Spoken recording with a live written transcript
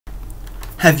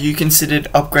Have you considered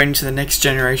upgrading to the next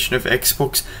generation of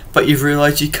Xbox, but you've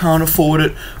realised you can't afford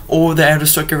it, or they're out of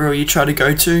stock everywhere you try to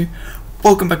go to?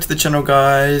 Welcome back to the channel,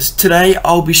 guys. Today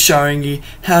I'll be showing you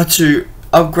how to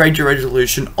upgrade your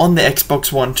resolution on the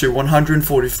Xbox One to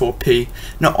 144p.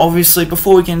 Now obviously,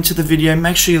 before we get into the video,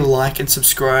 make sure you like and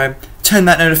subscribe, turn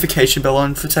that notification bell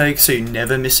on for today so you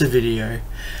never miss a video.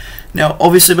 Now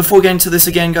obviously, before we get into this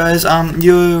again, guys, there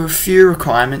are a few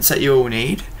requirements that you will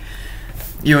need.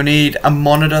 You'll need a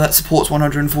monitor that supports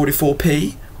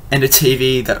 144p and a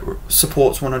TV that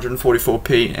supports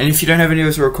 144p, and if you don't have any of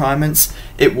those requirements,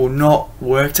 it will not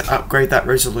work to upgrade that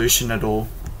resolution at all.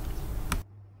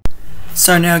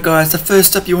 So now, guys, the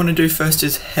first step you want to do first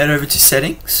is head over to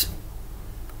settings,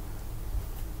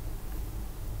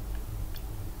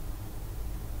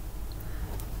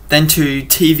 then to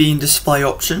TV and display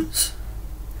options,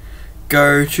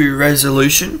 go to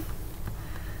resolution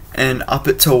and up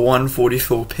it to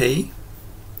 144p.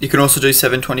 You can also do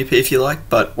 720p if you like,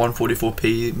 but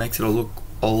 144p makes it look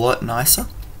a lot nicer.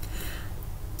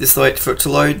 Just wait for it to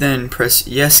load, then press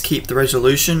yes, keep the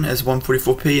resolution as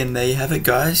 144p, and there you have it,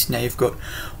 guys. Now you've got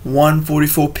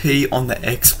 144p on the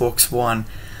Xbox One.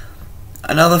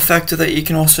 Another factor that you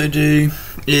can also do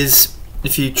is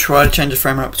if you try to change the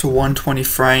frame rate up to 120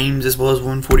 frames as well as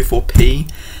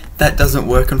 144p, that doesn't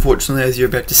work, unfortunately, as you're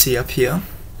about to see up here.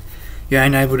 You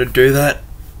ain't able to do that.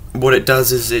 What it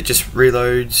does is it just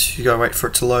reloads, you gotta wait for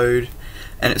it to load,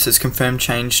 and it says confirm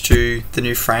change to the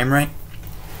new frame rate.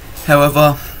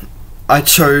 However, I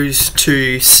chose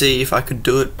to see if I could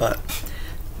do it, but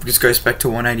it just goes back to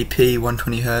 180p,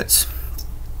 120Hz,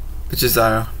 which is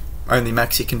only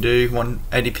max you can do,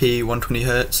 180p,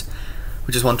 120Hz,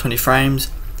 which is 120 frames.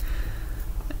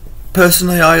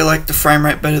 Personally, I like the frame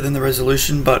rate better than the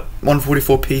resolution, but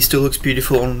 144p still looks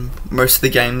beautiful on most of the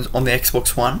games on the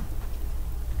Xbox One.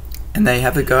 And there you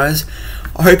have it, guys.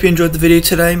 I hope you enjoyed the video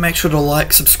today. Make sure to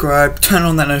like, subscribe, turn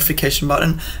on that notification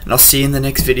button, and I'll see you in the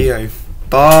next video.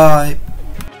 Bye!